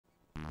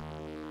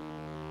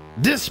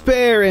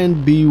Despair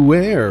and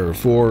beware,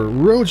 for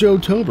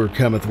Rojotober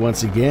cometh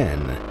once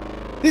again.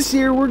 This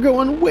year we're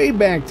going way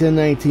back to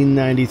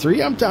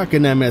 1993. I'm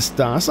talking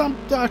MS-DOS, I'm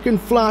talking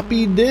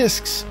floppy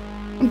disks.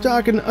 I'm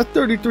talking a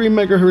 33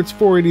 MHz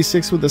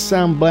 486 with a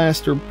Sound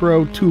Blaster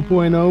Pro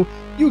 2.0.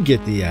 You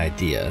get the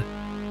idea.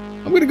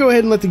 I'm going to go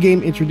ahead and let the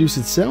game introduce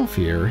itself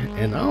here,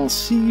 and I'll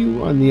see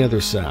you on the other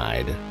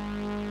side.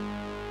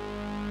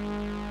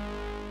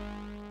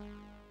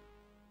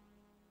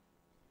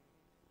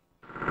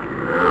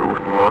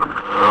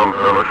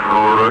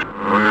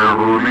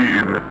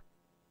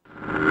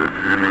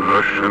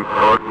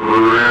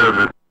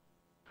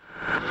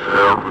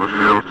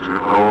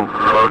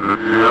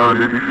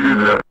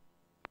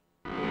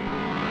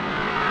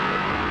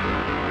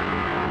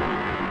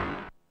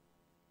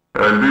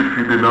 And if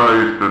he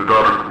denies the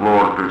Dark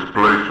Lord his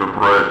place of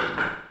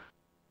rest,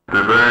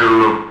 the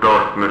veil of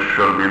darkness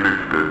shall be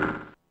lifted,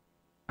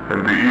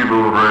 and the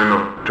evil reign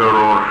of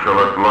terror shall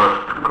at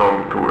last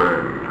come to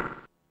end.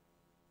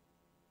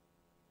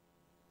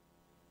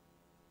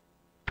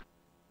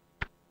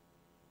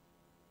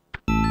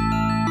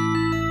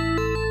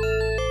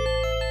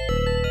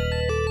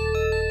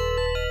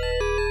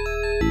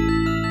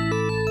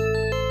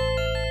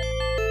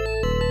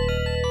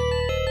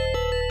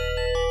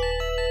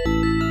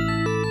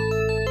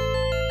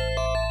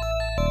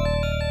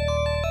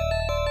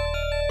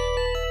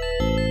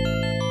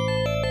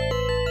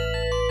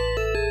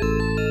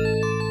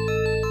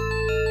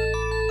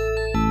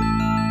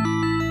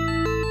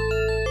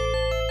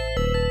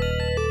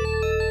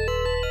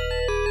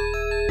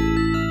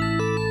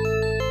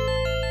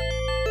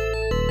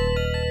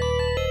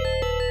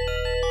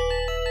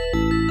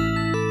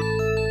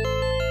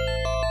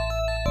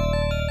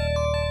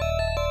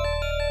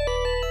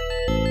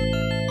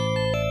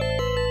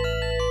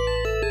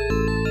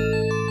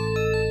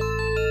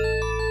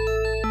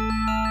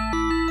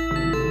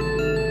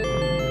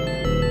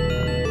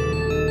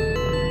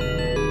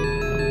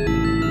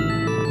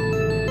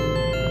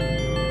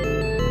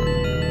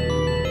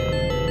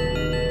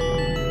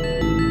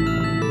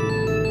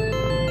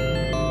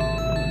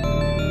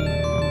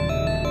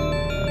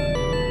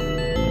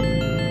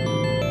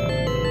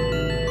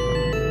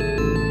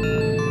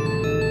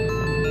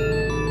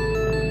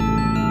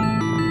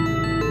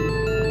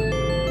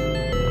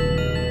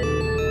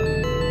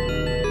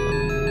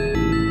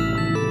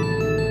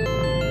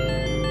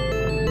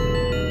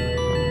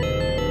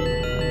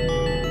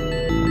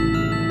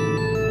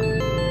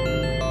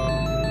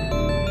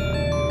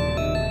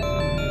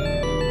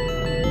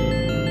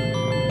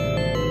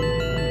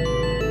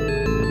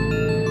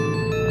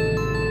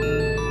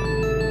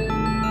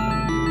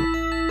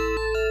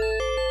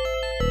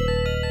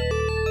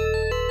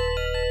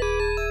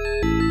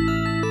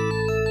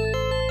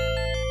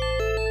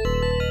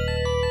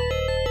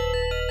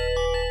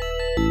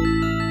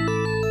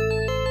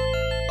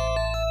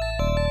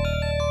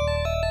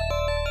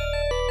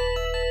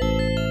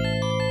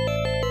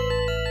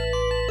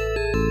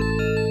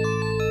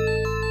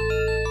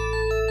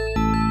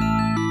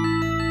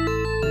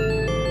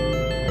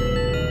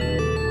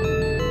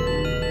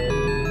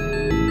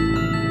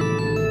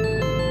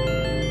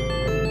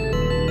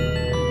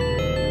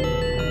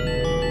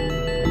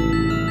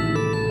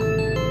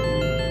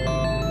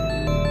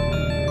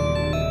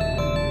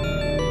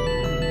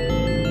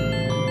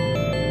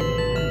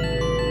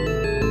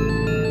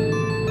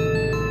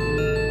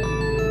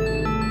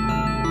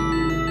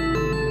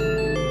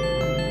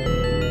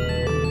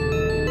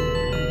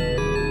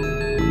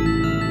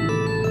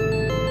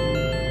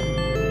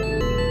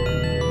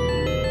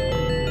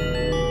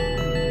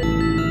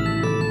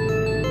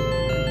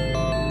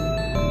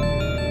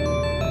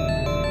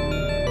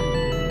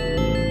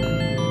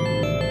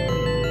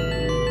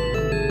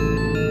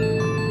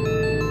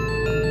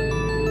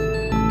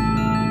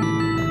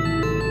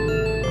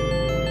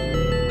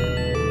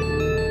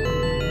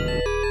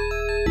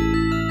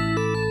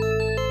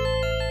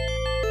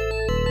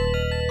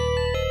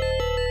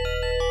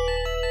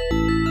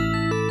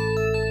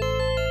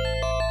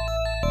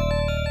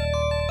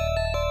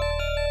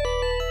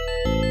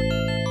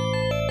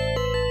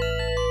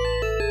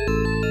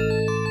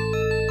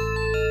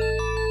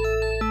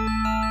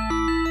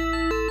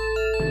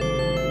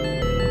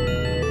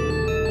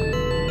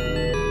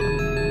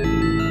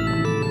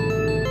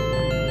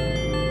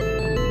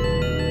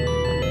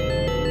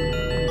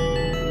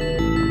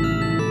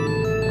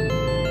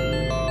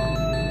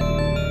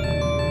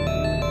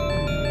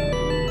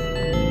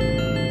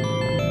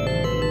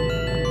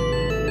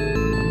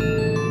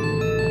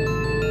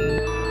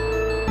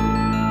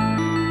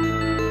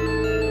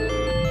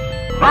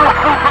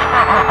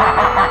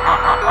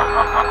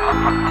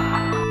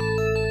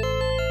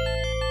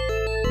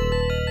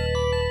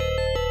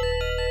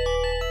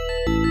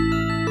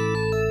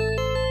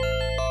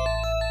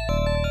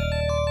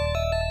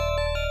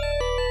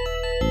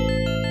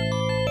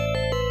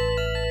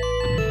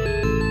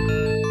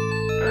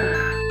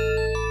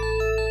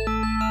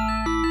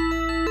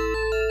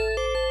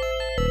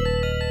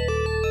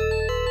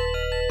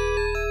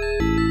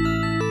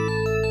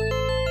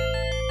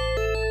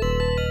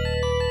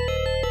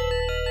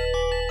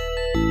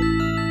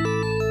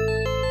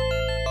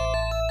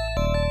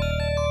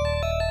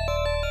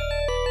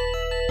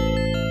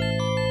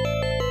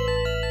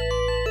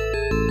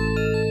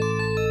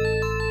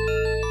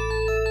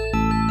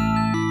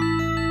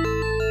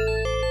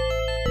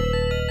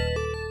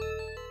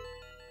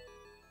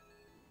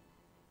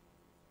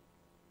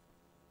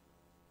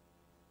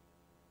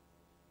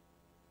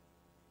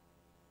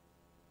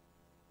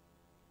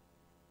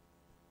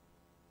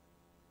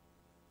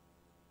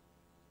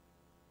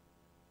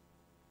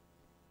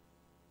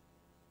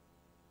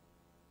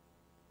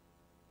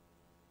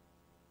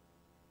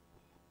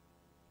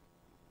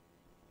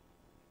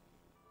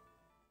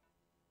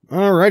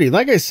 Alrighty,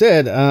 like I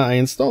said, I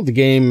installed the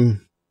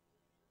game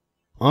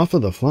off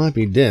of the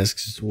floppy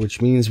disks,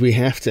 which means we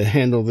have to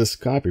handle this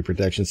copy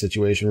protection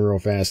situation real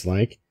fast,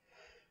 like.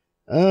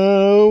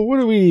 What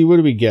do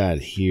we got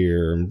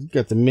here?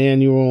 Got the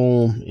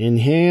manual in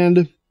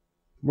hand.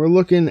 We're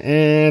looking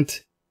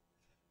at...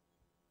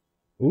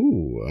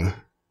 Ooh,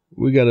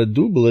 we got a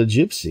double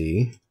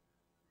gypsy,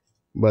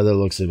 by the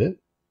looks of it.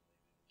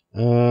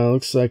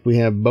 Looks like we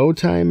have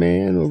Bowtie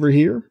Man over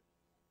here.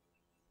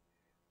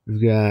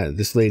 We've got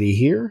this lady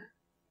here.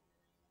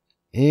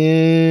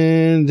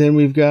 And then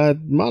we've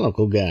got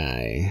Monocle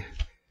Guy.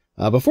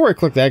 Before I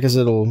click that, because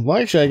it'll... Well,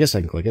 actually, I guess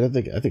I can click it.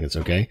 I think it's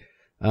okay.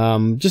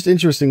 Just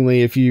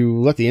interestingly, if you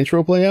let the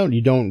intro play out,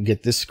 you don't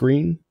get this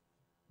screen.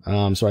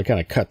 So I kind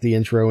of cut the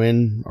intro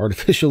in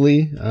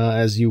artificially,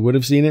 as you would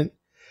have seen it.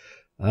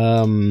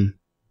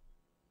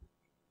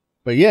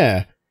 But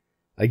yeah,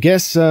 I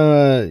guess,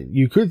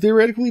 you could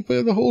theoretically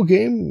play the whole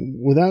game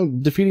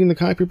without defeating the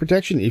copy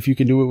protection, if you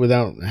can do it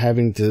without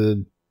having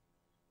to,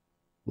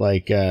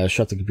 like,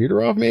 shut the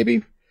computer off,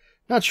 maybe?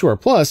 Not sure.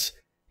 Plus,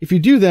 if you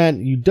do that,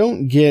 you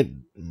don't get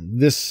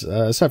this,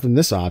 aside from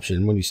this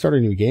option, when you start a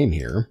new game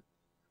here,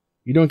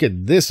 you don't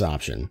get this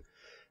option.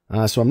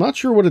 So I'm not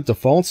sure what it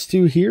defaults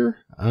to here.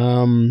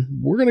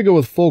 We're going to go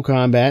with full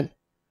combat,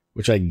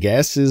 which I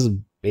guess is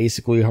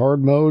basically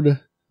hard mode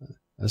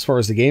as far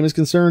as the game is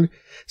concerned.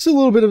 It's a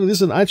little bit of,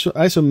 this is an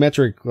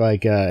isometric,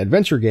 like,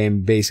 adventure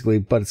game, basically,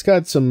 but it's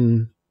got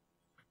some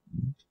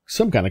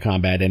kind of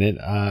combat in it.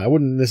 I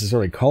wouldn't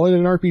necessarily call it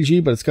an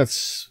RPG, but it's got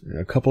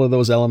a couple of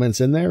those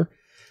elements in there.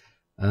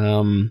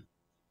 Oh,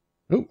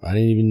 I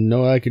didn't even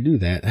know I could do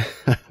that.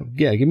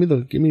 Yeah, give me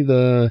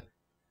the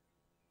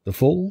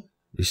full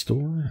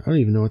restore. I don't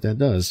even know what that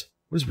does.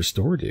 What does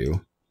restore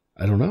do?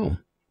 I don't know.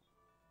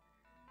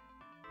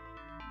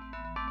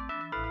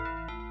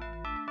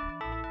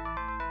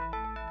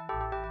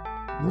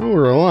 Well,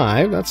 we're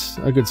alive. That's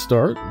a good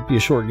start. It'd be a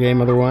short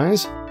game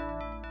otherwise.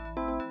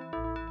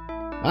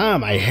 Ah,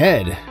 my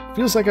head.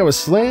 Feels like I was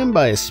slammed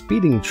by a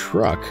speeding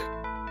truck.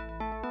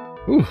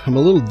 Ooh, I'm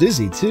a little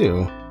dizzy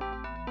too.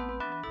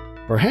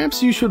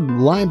 Perhaps you should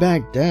lie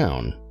back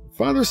down.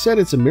 Father said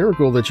it's a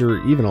miracle that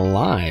you're even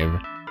alive.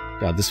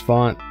 God, this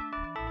font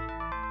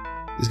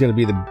is going to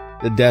be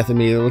the death of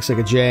me. It looks like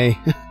a J.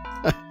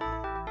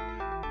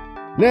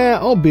 Nah,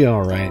 I'll be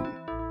alright.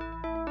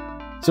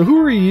 So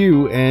who are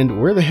you,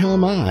 and where the hell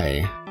am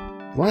I?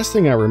 The last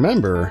thing I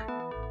remember...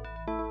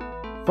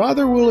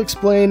 Father will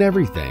explain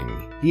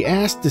everything. He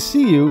asked to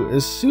see you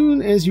as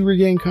soon as you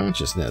regain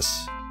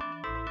consciousness.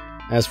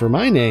 As for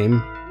my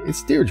name,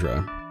 it's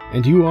Deirdre.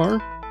 And you are?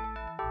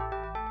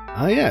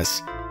 Ah,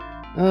 yes.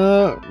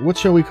 What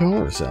shall we call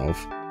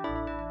ourselves?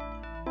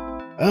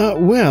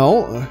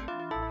 Well,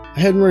 I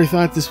hadn't really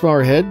thought this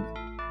far ahead.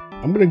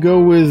 I'm gonna go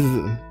with...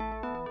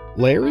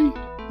 Larry?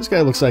 This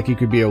guy looks like he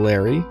could be a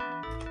Larry.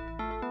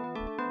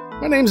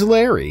 My name's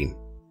Larry.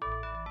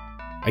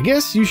 I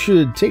guess you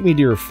should take me to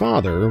your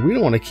father. We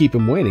don't want to keep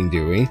him waiting,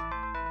 do we?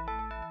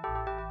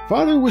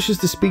 Father wishes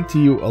to speak to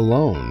you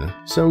alone,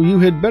 so you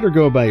had better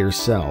go by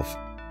yourself.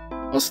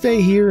 I'll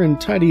stay here and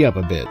tidy up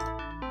a bit.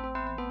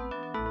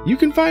 You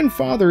can find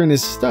Father in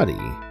his study.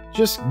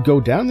 Just go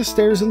down the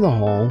stairs in the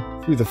hall,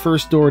 through the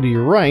first door to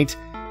your right,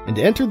 and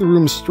enter the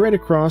room straight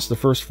across the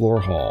first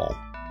floor hall.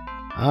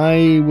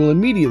 I will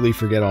immediately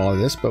forget all of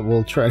this, but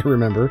we'll try to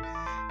remember.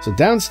 So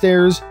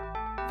downstairs,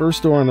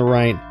 first door on the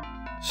right,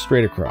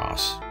 straight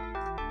across.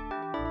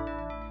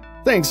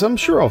 Thanks, I'm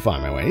sure I'll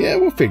find my way. Yeah,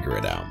 we'll figure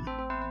it out.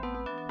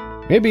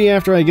 Maybe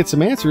after I get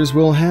some answers,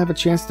 we'll have a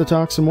chance to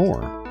talk some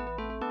more.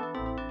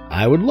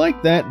 I would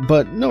like that,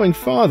 but knowing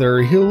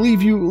Father, he'll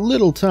leave you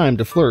little time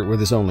to flirt with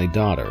his only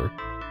daughter.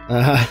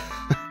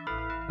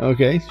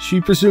 Okay, she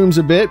presumes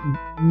a bit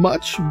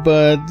much,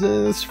 but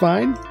it's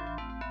fine.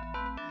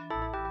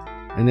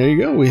 And there you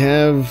go, we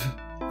have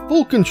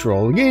full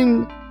control. The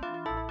game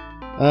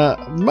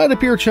might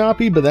appear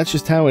choppy, but that's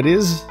just how it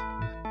is.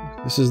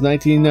 This is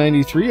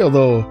 1993,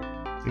 although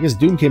I guess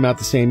Doom came out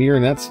the same year,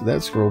 and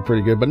that scrolled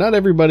pretty good. But not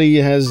everybody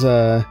has,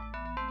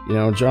 you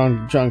know,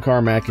 John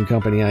Carmack and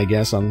company, I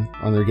guess, on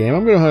their game.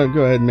 I'm going to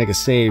go ahead and make a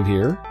save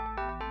here.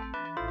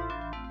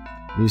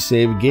 New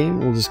save game.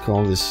 We'll just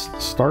call this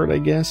Start, I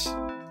guess.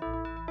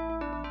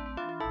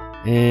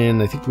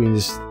 And I think we can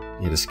just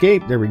hit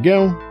Escape. There we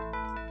go.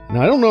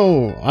 Now, I don't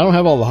know. I don't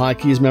have all the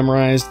hotkeys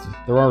memorized.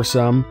 There are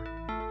some.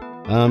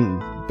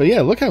 But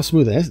yeah, look how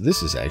smooth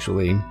this is,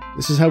 actually.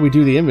 This is how we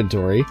do the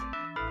inventory.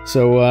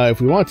 So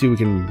if we want to, we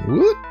can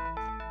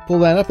pull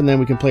that up, and then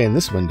we can play in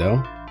this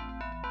window.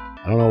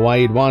 I don't know why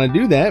you'd want to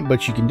do that,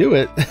 but you can do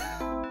it.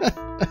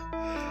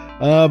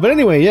 But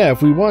anyway, yeah,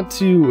 if we want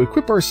to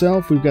equip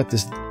ourselves, we've got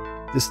this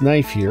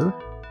knife here.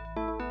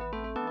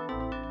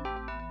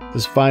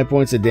 Does 5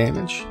 points of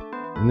damage.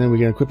 And then we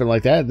can equip it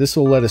like that. This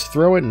will let us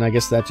throw it, and I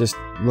guess that just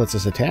lets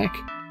us attack.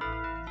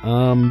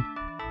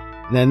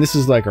 Then this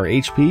is like our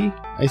HP,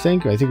 I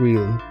think. I think we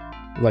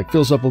like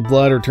fills up with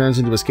blood or turns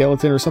into a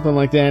skeleton or something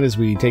like that as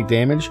we take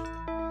damage.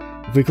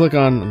 If we click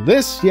on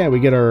this, yeah, we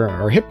get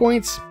our hit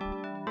points.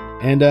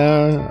 and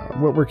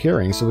what we're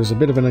carrying, so there's a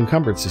bit of an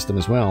encumbered system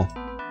as well.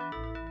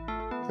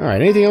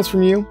 Alright, anything else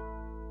from you?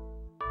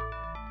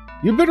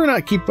 You better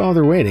not keep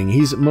Father waiting.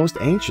 He's most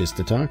anxious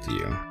to talk to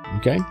you,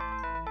 okay?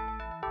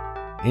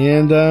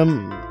 And,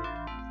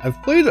 I've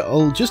played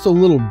just a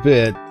little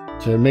bit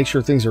to make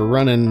sure things are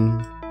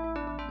running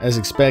as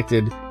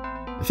expected.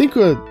 I think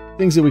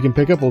things that we can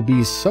pick up will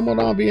be somewhat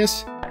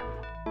obvious.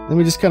 Then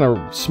we just kind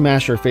of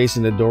smash our face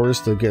into doors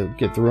to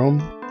get through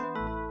them.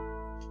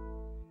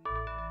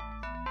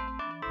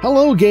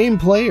 Hello, game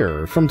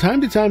player. From time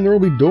to time there will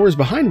be doors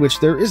behind which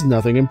there is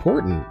nothing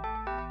important.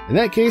 In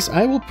that case,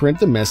 I will print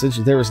the message,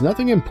 "There is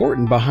nothing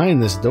important behind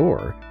this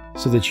door,"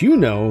 so that you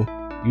know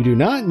you do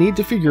not need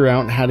to figure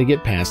out how to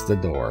get past the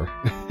door.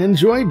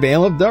 Enjoy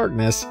Veil of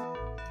Darkness.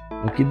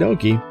 Okie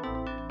dokie.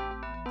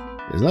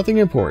 There's nothing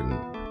important.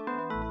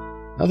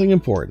 Nothing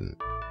important.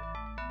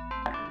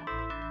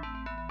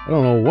 I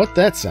don't know what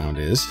that sound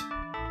is.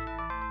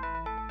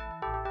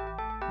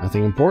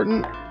 Nothing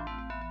important.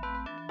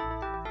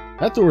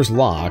 That door's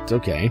locked,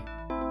 okay.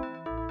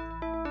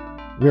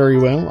 Very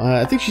well.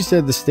 I think she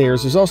said the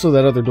stairs. There's also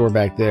that other door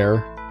back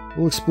there.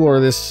 We'll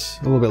explore this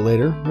a little bit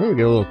later. Oh, we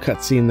got a little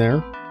cutscene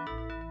there.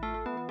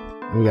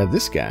 And we got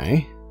this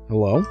guy.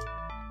 Hello.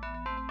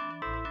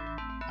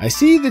 I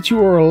see that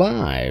you are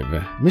alive,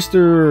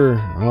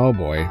 Mr. Oh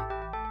boy.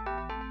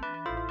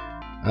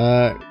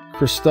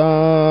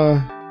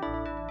 Christoveric.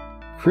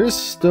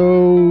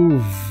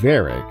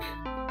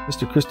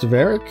 Mr.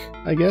 Christoveric,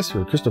 I guess,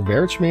 or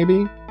Christoveric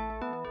maybe.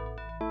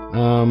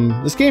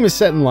 This game is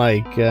set in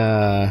like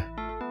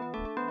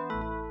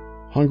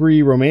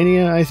Hungary,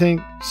 Romania, I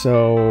think.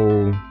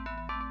 So,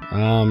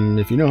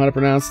 if you know how to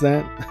pronounce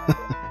that,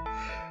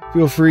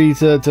 feel free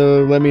to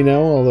let me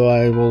know. Although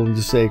I will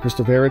just say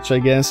Christoveric, I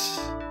guess.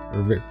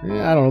 Or,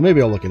 I don't know.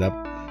 Maybe I'll look it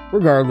up.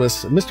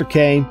 Regardless, Mr.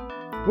 K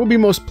will be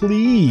most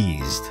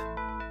pleased.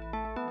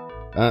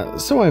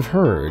 So I've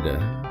heard.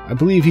 I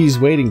believe he's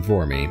waiting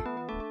for me.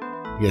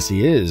 Yes,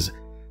 he is.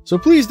 So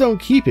please don't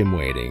keep him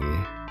waiting.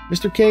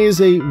 Mr. K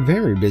is a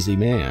very busy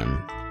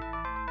man.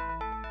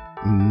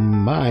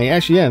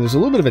 Actually, yeah, there's a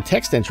little bit of a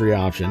text entry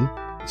option.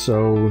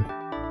 So,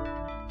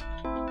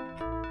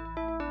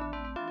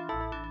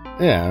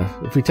 yeah,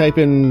 if we type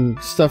in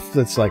stuff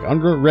that's like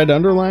red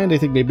underlined, I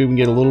think maybe we can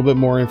get a little bit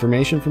more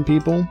information from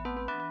people.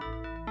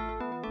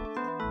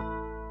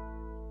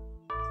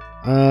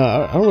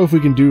 I don't know if we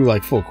can do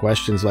like full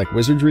questions like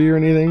wizardry or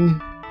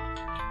anything.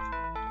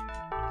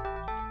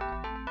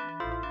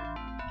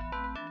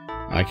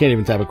 I can't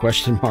even type a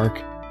question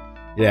mark.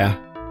 Yeah.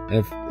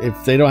 And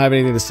if they don't have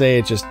anything to say,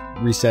 it just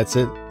resets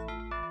it.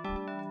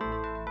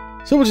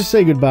 So we'll just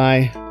say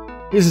goodbye.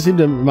 He doesn't seem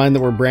to mind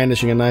that we're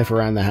brandishing a knife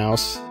around the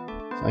house.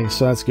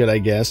 So that's good, I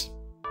guess.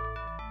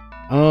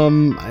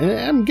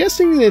 I'm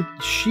guessing that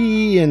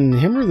she and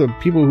him are the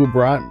people who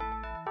brought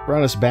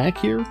us back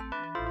here.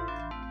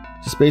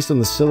 Just based on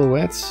the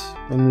silhouettes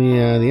from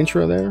the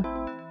intro there.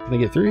 Can I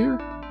get through here?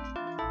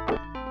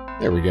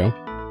 There we go.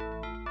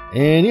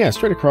 And yeah,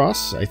 straight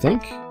across, I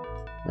think.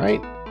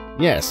 Right?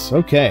 Yes,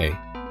 okay.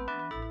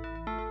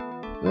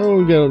 Oh,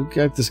 we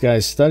got this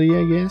guy's study,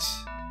 I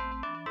guess.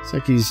 It's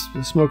like he's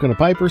smoking a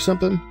pipe or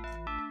something.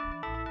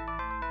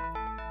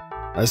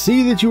 I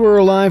see that you are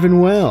alive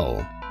and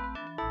well.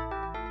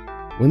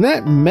 When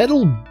that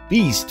metal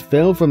beast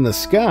fell from the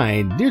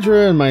sky,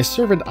 Deirdre and my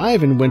servant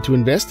Ivan went to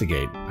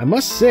investigate. I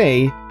must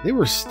say, they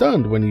were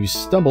stunned when you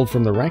stumbled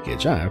from the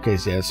wreckage. Ah, okay,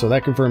 so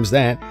that confirms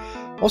that.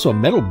 Also, a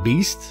metal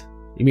beast?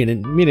 You mean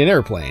an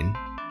airplane?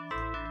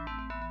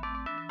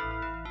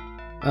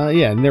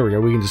 Yeah, and there we go.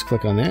 We can just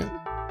click on that.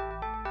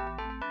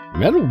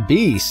 Metal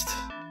beast?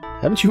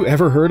 Haven't you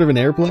ever heard of an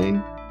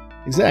airplane?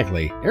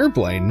 Exactly.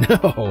 Airplane?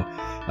 No,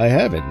 I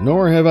haven't,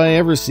 nor have I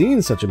ever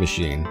seen such a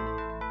machine.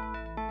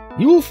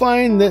 You will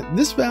find that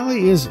this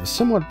valley is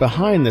somewhat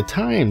behind the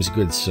times,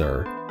 good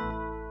sir.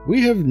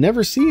 We have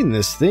never seen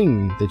this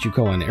thing that you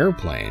call an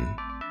airplane.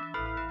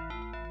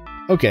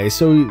 Okay,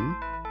 so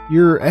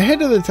you're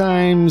ahead of the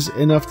times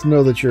enough to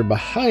know that you're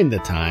behind the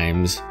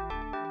times.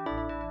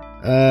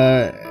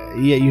 Yeah,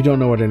 you don't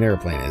know what an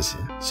airplane is.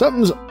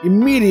 Something's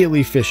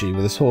immediately fishy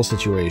with this whole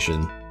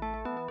situation.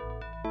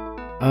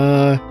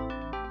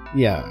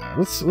 Yeah,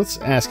 let's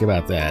ask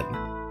about that.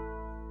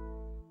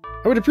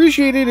 I would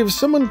appreciate it if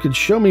someone could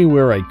show me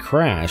where I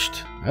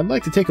crashed. I'd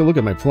like to take a look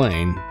at my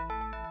plane.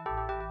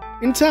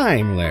 In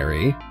time,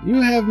 Larry.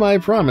 You have my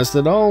promise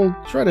that I'll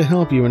try to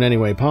help you in any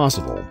way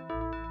possible.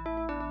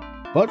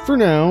 But for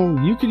now,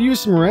 you could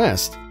use some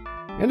rest,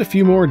 and a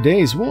few more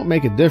days won't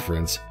make a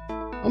difference.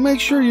 I'll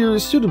make sure you're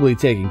suitably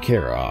taken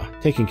care of.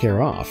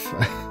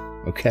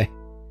 Okay.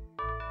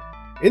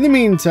 In the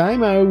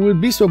meantime, I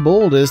would be so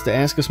bold as to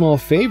ask a small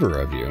favor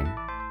of you.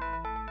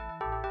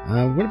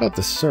 What about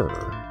the sir?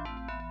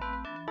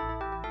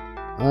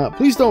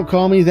 Please don't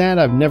call me that.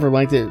 I've never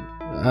liked it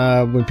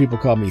when people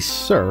call me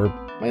sir.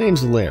 My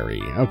name's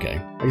Larry. Okay,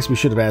 I guess we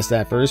should have asked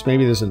that first.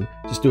 Maybe there's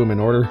just do them in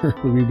order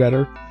would be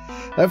better.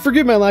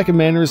 Forgive my lack of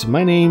manners.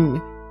 My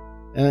name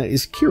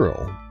is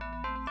Kirill.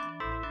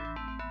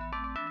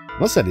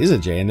 Unless that is a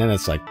J, and then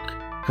it's like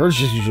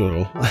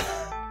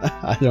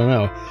I don't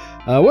know.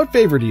 What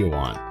favor do you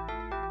want?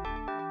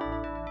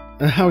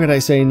 How could I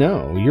say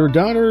no? Your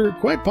daughter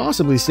quite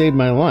possibly saved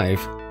my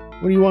life.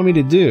 What do you want me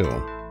to do?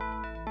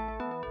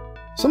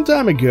 Some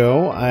time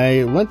ago,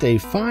 I lent a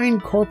fine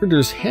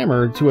carpenter's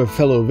hammer to a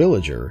fellow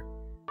villager.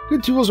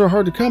 Good tools are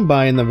hard to come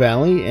by in the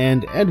valley,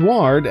 and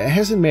Edouard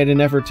hasn't made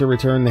an effort to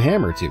return the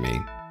hammer to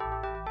me.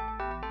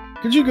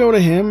 Could you go to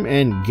him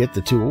and get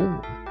the tool?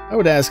 I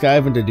would ask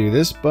Ivan to do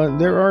this, but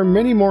there are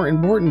many more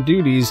important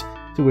duties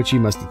to which he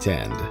must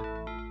attend.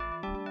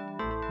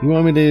 You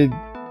want me to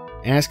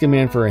ask a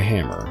man for a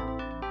hammer?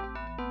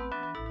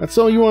 That's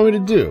all you want me to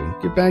do?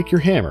 Get back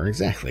your hammer,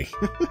 exactly.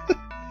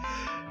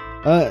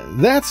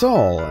 That's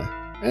all.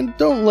 And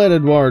don't let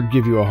Edouard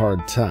give you a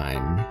hard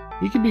time.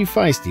 He can be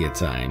feisty at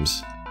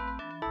times.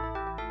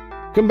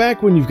 Come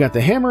back when you've got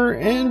the hammer,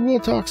 and we'll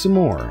talk some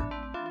more.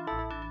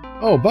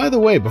 Oh, by the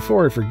way,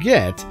 before I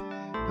forget,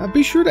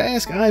 be sure to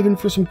ask Ivan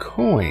for some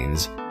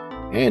coins.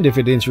 And if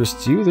it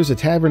interests you, there's a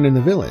tavern in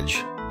the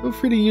village. Feel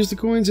free to use the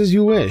coins as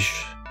you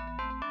wish.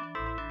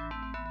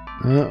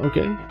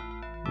 Okay.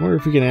 I wonder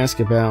if we can ask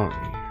about...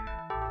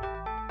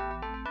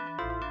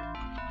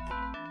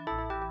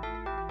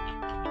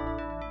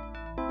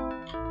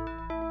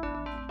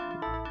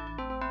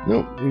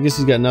 Nope, I guess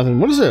he's got nothing.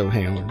 What is it?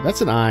 Hang on,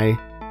 that's an I.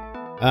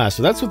 Ah,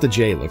 so that's what the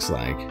J looks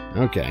like.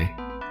 Okay.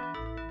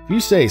 If you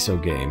say so,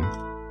 game.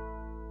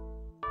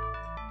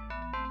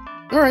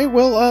 Alright,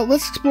 well,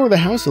 let's explore the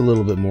house a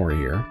little bit more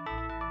here.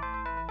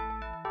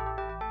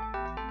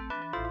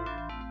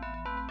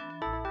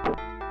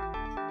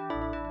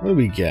 What do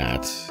we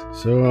got?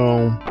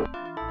 So...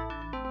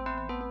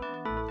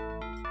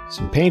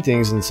 some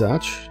paintings and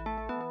such.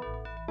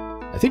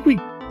 I think we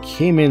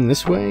came in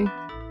this way?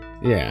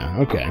 Yeah,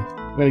 okay.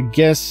 I'm gonna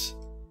guess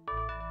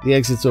the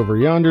exit's over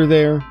yonder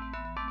there.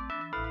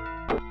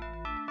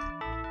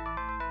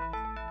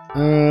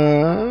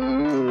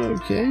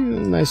 Okay,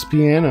 nice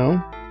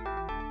piano.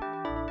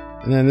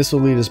 And then this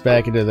will lead us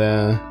back into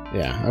the...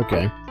 yeah,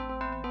 okay.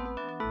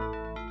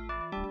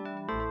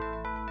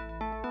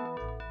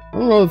 I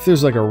don't know if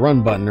there's like a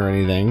run button or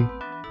anything.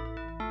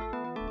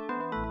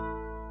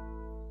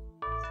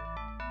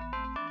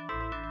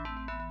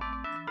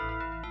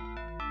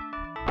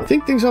 I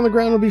think things on the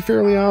ground will be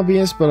fairly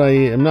obvious, but I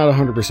am not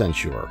 100%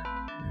 sure.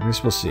 I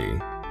guess we'll see.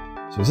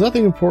 So there's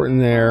nothing important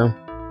there.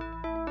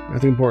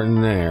 Nothing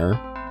important there.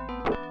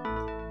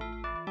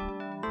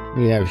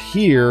 We have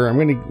here, I'm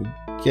going to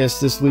guess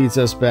this leads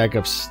us back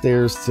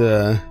upstairs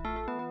to...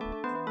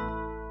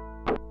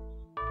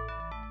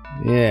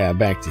 yeah,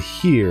 back to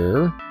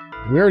here.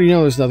 We already know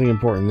there's nothing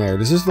important there.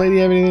 Does this lady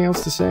have anything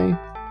else to say?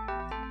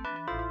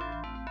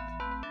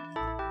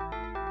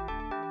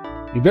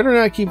 You better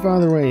not keep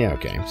farther away. Yeah,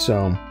 okay,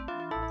 so...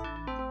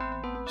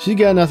 she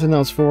got nothing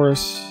else for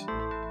us.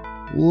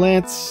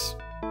 Let's...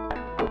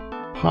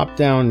 pop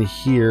down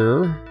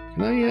here.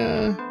 Can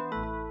I,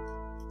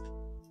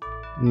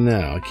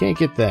 no, I can't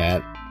get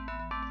that.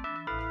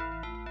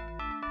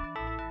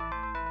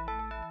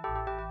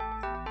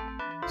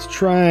 Let's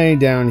try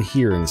down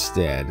here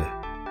instead.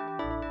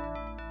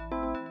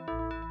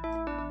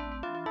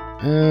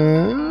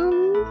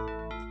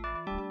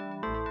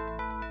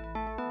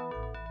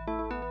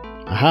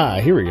 Aha,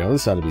 here we go.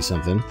 This ought to be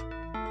something.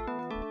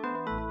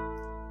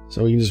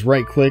 So we can just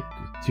right-click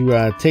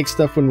to take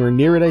stuff when we're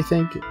near it, I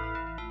think. We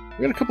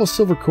got a couple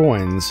silver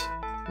coins.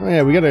 Oh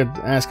yeah, we gotta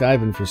ask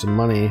Ivan for some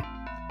money.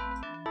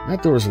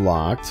 That door's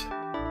locked.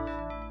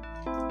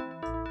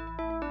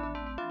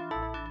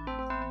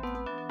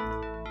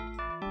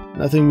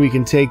 Nothing we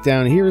can take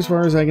down here as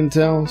far as I can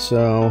tell,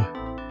 so...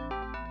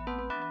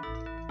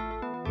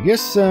 I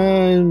guess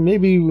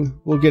maybe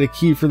we'll get a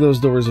key for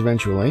those doors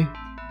eventually.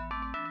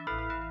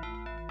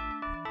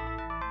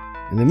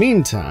 In the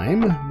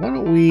meantime, why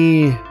don't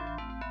we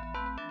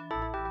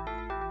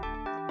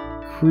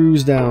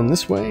cruise down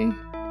this way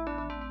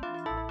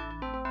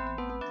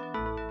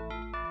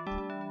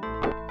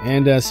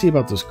and see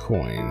about those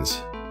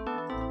coins.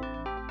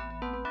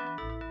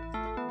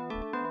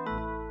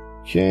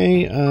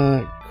 Okay,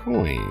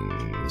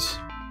 coins.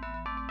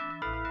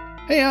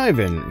 Hey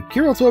Ivan,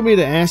 Kirill told me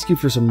to ask you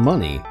for some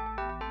money.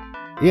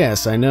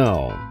 Yes, I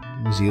know.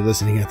 Was he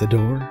listening at the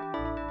door?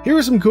 Here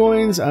are some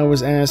coins I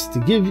was asked to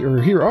give you,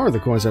 or here are the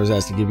coins I was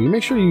asked to give you.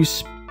 Make sure you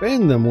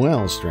spend them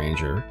well,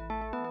 stranger.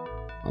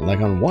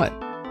 Like on what?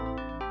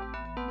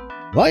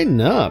 Lighten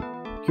up.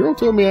 Kirill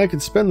told me I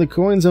could spend the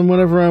coins on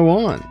whatever I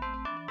want.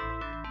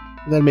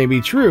 That may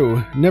be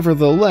true.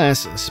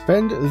 Nevertheless,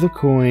 spend the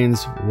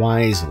coins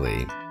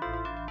wisely.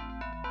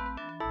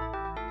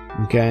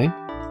 Okay.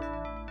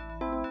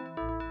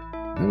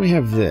 Then we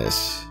have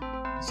this.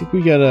 I think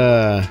we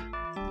gotta...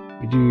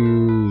 we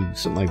do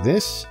something like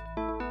this.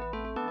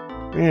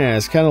 Yeah,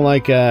 it's kind of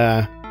like,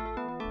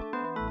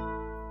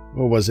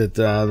 what was it?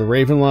 The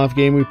Ravenloft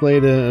game we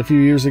played a few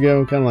years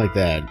ago? Kind of like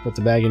that. Put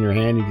the bag in your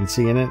hand, you can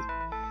see in it.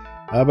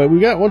 But we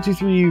got 1, 2,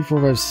 3,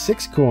 4, 5,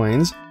 6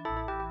 coins.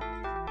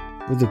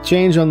 With the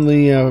change on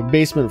the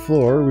basement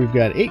floor, we've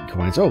got 8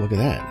 coins. Oh, look at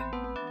that.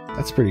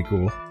 That's pretty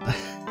cool.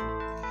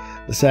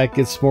 The sack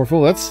gets more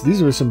full.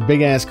 These are some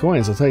big ass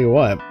coins, I'll tell you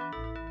what.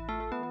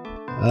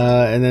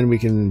 And then we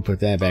can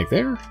put that back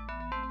there.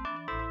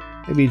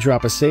 Maybe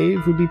drop a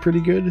save would be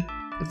pretty good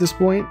at this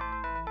point.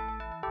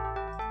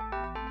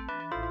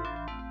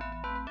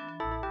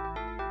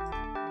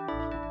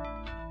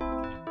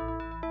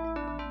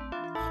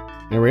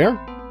 There we are.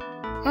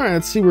 Alright,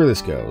 let's see where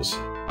this goes.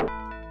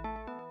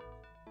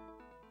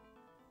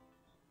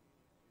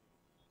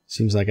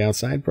 Seems like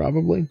outside,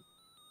 probably.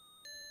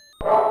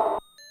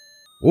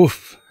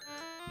 Oof.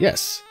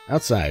 Yes,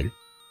 outside.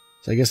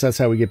 So I guess that's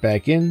how we get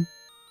back in.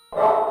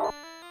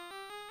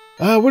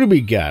 What do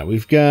we got?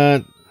 We've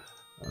got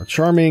a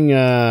charming,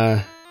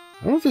 I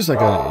don't know if there's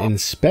like an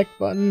inspect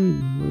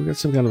button. We've got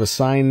some kind of a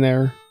sign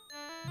there.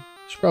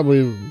 It's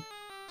probably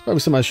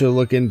something I should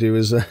look into,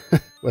 is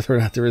whether or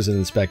not there is an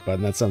inspect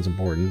button. That sounds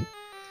important.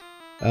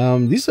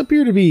 These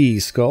appear to be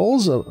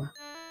skulls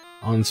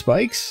on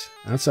spikes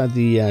outside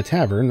the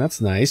tavern.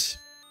 That's nice.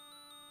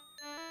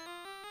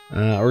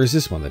 Or is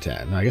this one the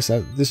tavern? No, I guess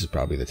this is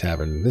probably the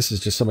tavern. This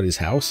is just somebody's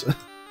house.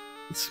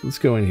 Let's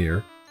go in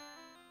here.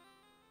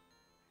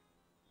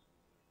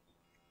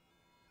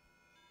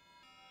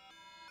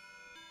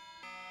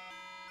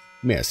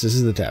 Yes, this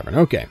is the tavern.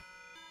 Okay.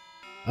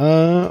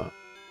 I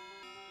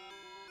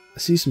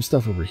see some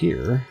stuff over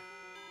here.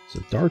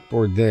 There's a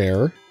dartboard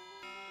there.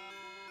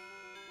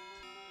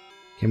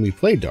 Can we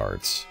play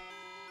darts?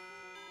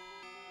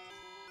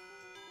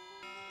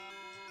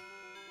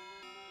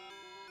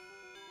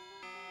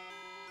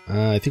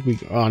 I think we...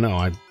 Oh no,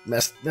 I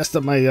messed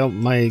up my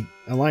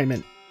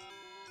alignment.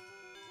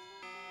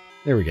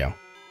 There we go.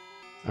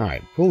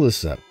 Alright, pull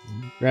this up.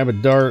 Grab a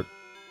dart.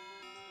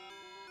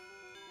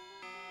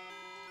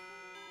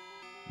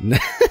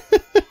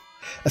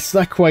 That's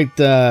not quite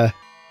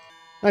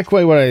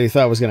what I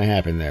thought was going to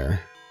happen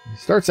there.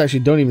 Darts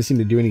actually don't even seem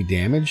to do any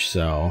damage,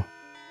 so...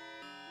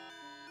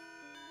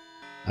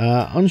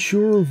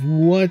 unsure of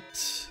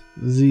what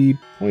the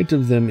point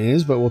of them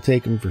is, but we'll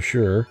take them for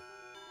sure.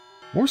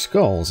 More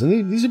skulls,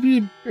 and these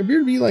appear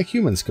to be like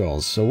human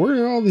skulls, so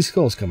where are all these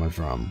skulls coming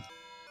from?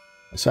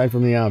 Aside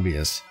from the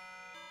obvious.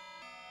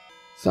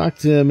 Let's talk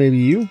to maybe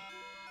you.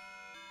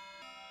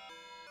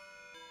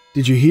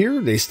 Did you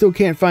hear? They still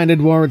can't find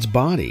Edouard's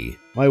body.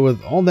 Why,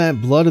 with all that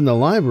blood in the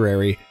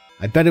library,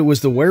 I bet it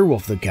was the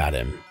werewolf that got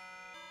him.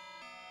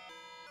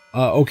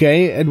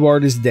 Okay,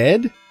 Edouard is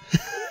dead?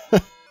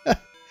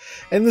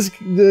 And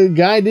the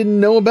guy didn't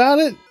know about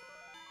it?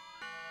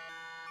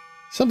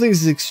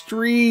 Something's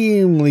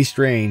extremely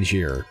strange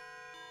here.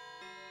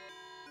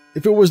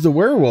 If it was the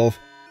werewolf,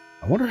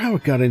 I wonder how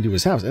it got into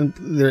his house.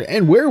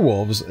 And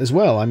werewolves as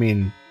well. I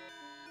mean,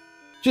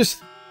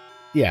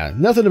 yeah,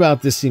 nothing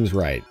about this seems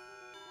right.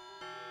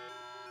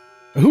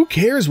 Who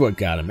cares what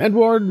got him?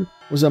 Edouard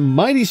was a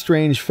mighty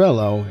strange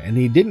fellow, and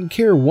he didn't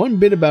care one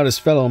bit about his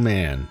fellow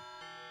man.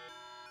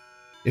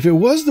 If it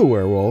was the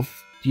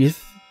werewolf,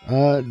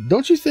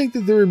 don't you think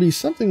that there would be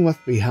something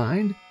left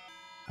behind?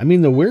 I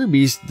mean, the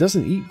werebeast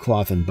doesn't eat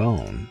cloth and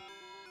bone.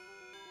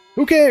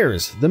 Who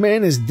cares? The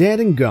man is dead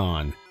and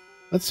gone.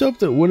 Let's hope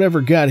that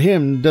whatever got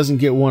him doesn't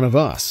get one of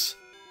us.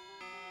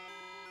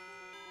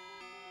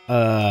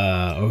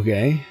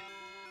 Okay.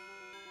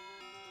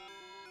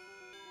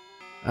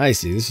 I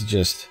see, this is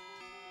just...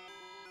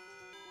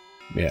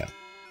 yeah.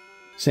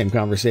 Same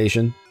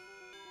conversation.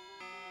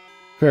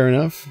 Fair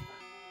enough.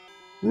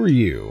 Who are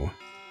you?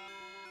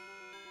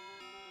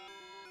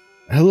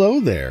 Hello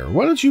there.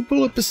 Why don't you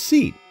pull up a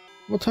seat?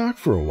 We'll talk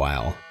for a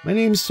while. My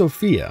name's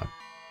Sophia.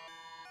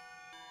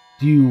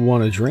 Do you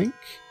want a drink?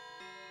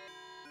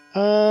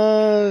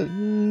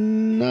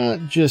 Not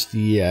just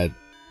yet.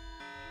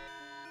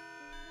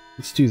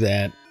 Let's do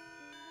that.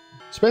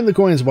 Spend the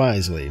coins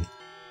wisely.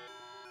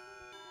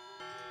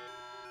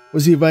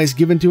 Was the advice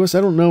given to us?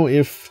 I don't know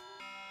if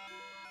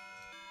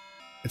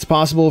it's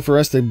possible for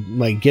us to,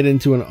 like, get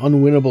into an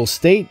unwinnable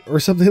state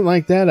or something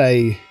like that.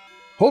 I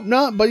hope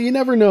not, but you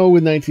never know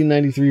with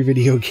 1993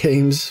 video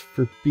games,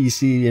 for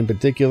PC in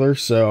particular.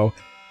 So,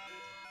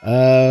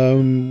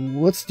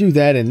 let's do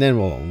that, and then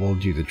we'll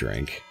do the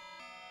drink.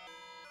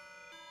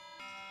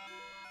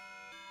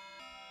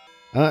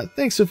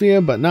 Thanks,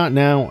 Sophia, but not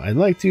now. I'd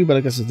like to, but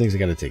I got some things I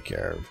gotta take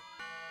care of.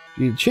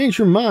 If you change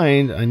your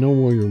mind, I know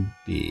where you'll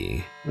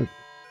be.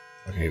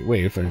 Okay,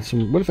 wait,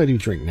 what if I do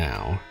drink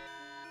now?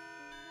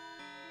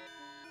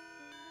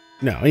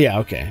 No, yeah,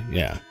 okay,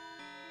 yeah.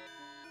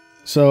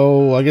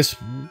 So, I guess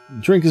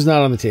drink is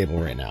not on the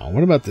table right now.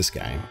 What about this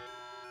guy?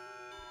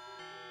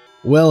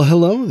 Well,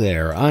 hello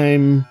there.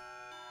 I'm...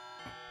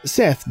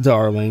 Seth,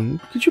 darling.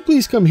 Could you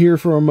please come here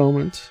for a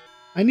moment?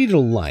 I need a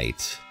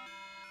light.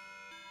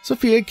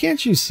 Sophia,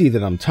 can't you see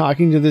that I'm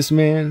talking to this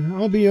man?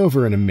 I'll be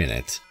over in a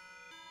minute.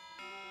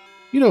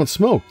 You don't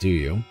smoke, do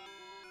you?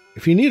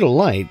 If you need a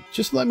light,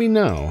 just let me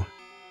know.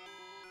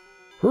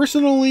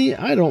 Personally,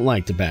 I don't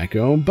like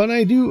tobacco, but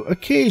I do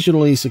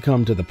occasionally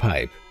succumb to the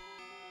pipe.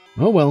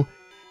 Oh well,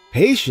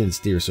 patience,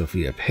 dear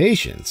Sophia,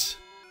 patience.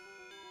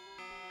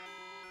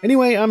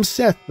 Anyway, I'm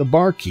Seth, the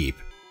barkeep.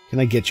 Can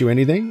I get you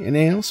anything? An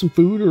ale, some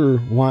food,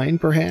 or wine,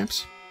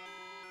 perhaps?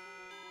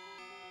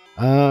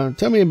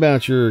 Tell me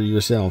about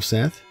yourself,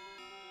 Seth.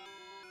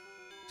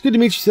 It's good to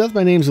meet you, Seth.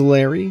 My name's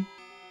Larry.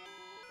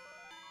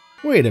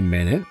 Wait a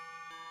minute.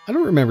 I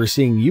don't remember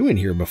seeing you in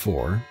here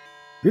before.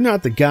 You're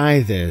not the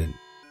guy that...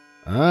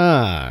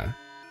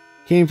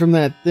 came from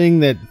that thing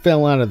that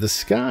fell out of the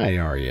sky,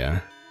 are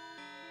you?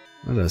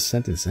 What a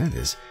sentence that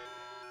is.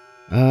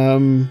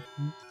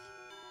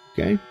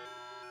 Okay.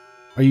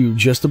 Are you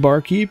just a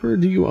barkeeper, or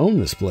do you own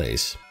this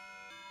place?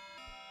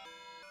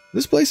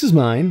 This place is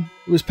mine.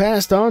 It was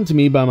passed on to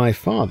me by my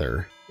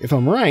father. If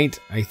I'm right,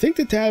 I think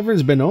the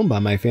tavern's been owned by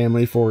my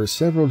family for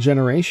several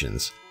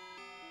generations.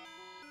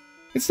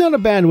 It's not a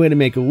bad way to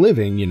make a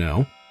living, you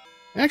know.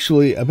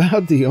 Actually,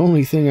 about the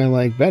only thing I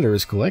like better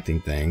is collecting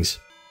things.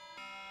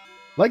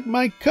 Like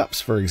my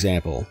cups, for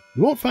example.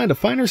 You won't find a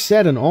finer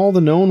set in all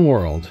the known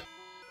world.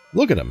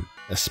 Look at them,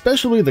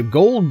 especially the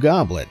gold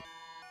goblet.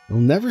 You'll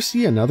never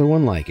see another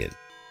one like it.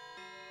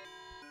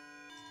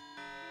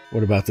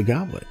 What about the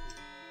goblet?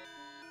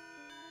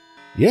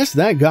 Yes,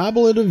 that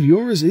goblet of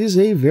yours is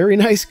a very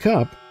nice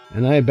cup,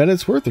 and I bet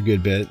it's worth a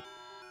good bit.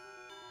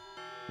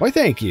 Why,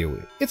 thank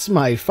you. It's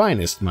my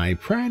finest, my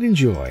pride and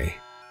joy.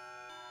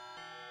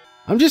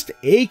 I'm just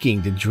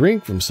aching to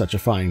drink from such a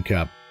fine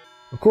cup.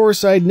 Of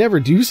course, I'd never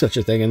do such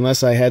a thing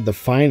unless I had the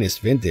finest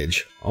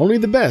vintage. Only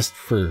the best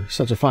for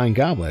such a fine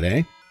goblet,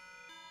 eh?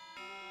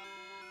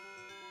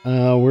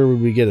 Where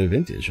would we get a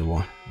vintage?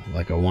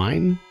 Like a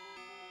wine?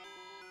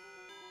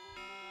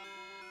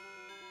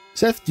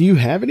 Seth, do you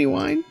have any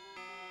wine?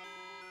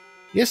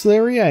 Yes,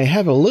 Larry, I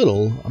have a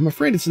little. I'm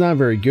afraid it's not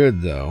very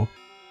good, though.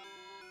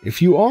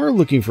 If you are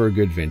looking for a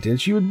good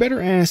vintage, you would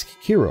better ask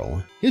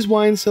Kirill. His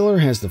wine cellar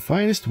has the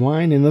finest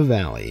wine in the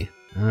valley.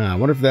 I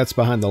wonder if that's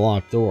behind the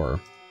locked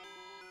door.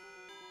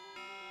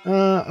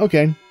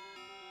 Okay.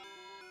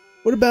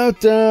 What about,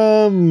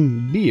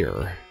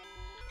 beer?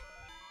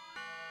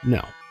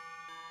 No.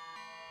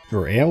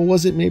 Or ale,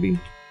 was it, maybe?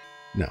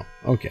 No.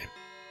 Okay.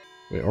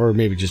 Wait, or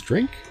maybe just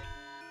drink?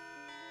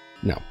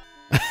 No.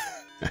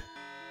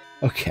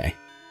 Okay.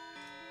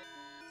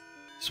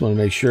 Just want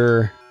to make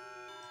sure.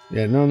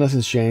 Yeah, no,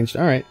 nothing's changed.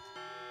 Alright.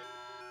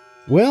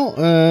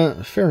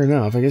 Well, fair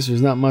enough. I guess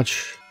there's not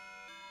much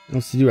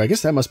else to do. I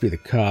guess that must be the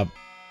cup.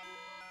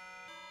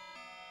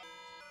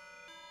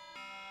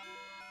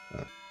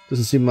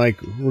 Doesn't seem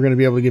like we're going to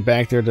be able to get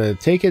back there to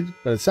take it,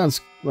 but it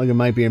sounds like it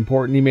might be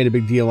important. He made a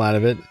big deal out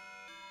of it.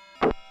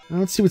 Now,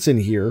 let's see what's in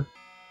here.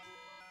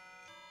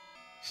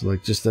 It's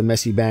like just a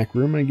messy back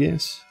room, I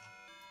guess.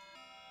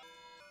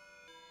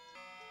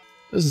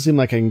 Doesn't seem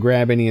like I can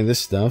grab any of this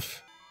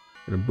stuff.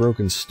 Got a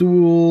broken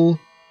stool.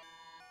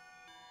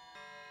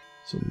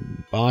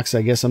 Some box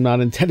I guess I'm not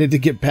intended to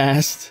get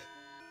past.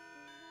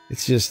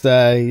 It's just,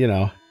 you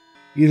know,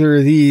 either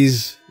of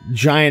these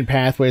giant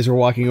pathways or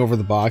walking over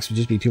the box would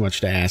just be too much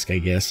to ask, I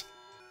guess.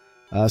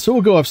 So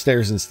we'll go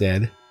upstairs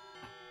instead.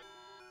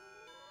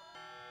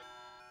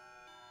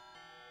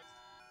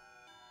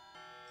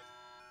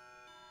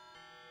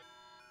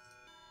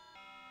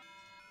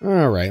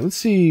 Alright, let's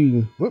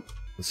see. Whoop,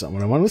 that's not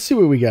what I want. Let's see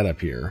what we got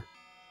up here.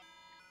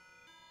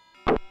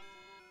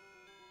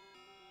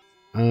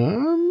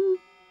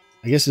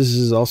 I guess this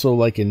is also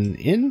like an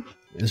inn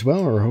as well,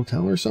 or a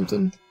hotel or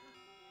something.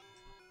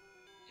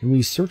 Can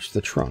we search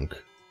the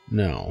trunk?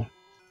 No.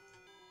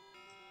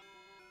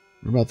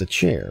 What about the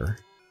chair?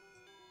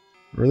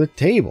 Or the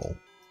table?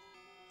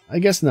 I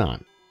guess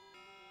not.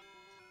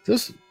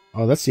 This,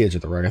 oh, that's the edge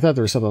of the rug. I thought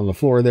there was something on the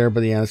floor there,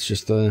 but yeah, it's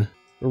just the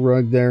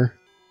rug there.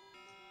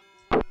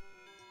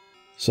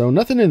 So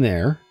nothing in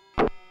there.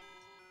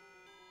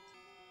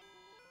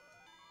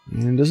 And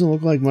it doesn't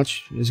look like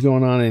much is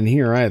going on in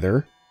here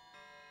either.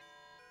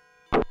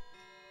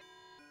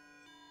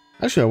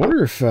 Actually, I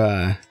wonder if,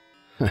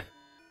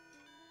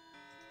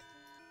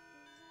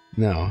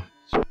 no.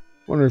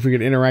 Wonder if we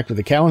could interact with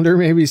the calendar,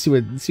 maybe see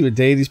what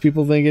day these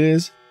people think it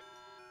is.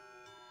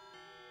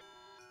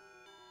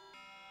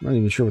 Not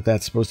even sure what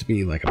that's supposed to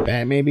be, like a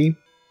bat, maybe.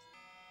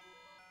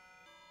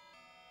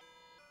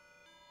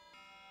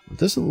 It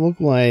doesn't look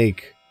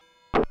like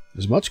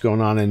there's much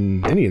going on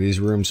in any of these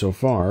rooms so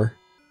far.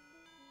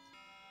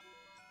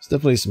 There's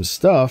definitely some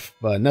stuff,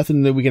 but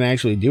nothing that we can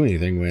actually do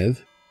anything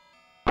with.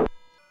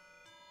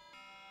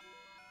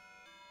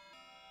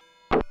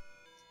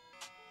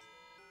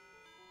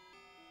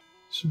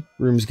 This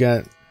room's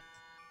got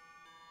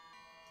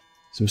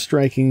some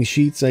striking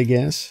sheets, I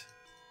guess.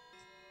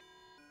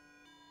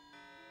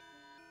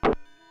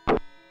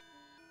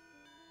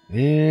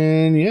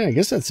 And yeah, I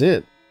guess that's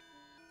it.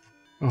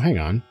 Oh, hang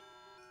on.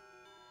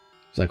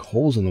 There's like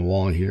holes in the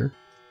wall here.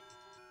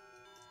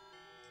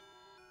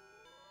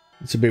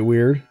 It's a bit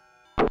weird.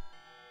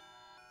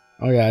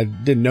 Oh yeah, I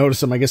didn't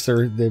notice them. I guess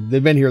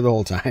they've been here the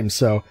whole time,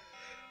 so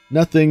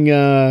nothing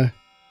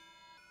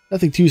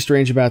nothing too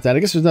strange about that. I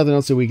guess there's nothing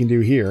else that we can do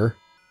here.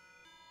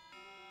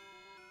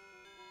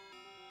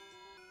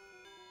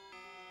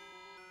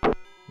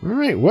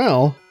 Alright,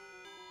 well,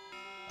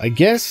 I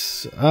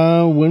guess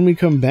when we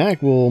come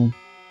back, we'll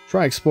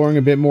try exploring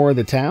a bit more of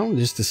the town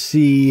just to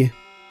see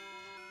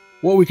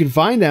what we can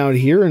find out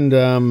here,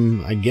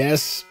 and I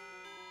guess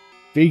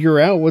figure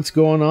out what's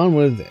going on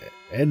with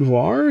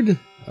Edward?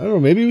 I don't know,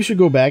 maybe we should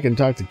go back and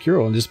talk to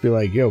Kirill and just be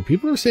like, yo,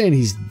 people are saying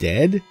he's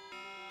dead?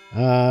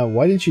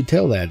 Why didn't you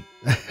tell that?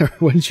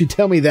 Why didn't you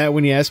tell me that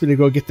when you asked me to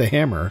go get the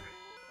hammer?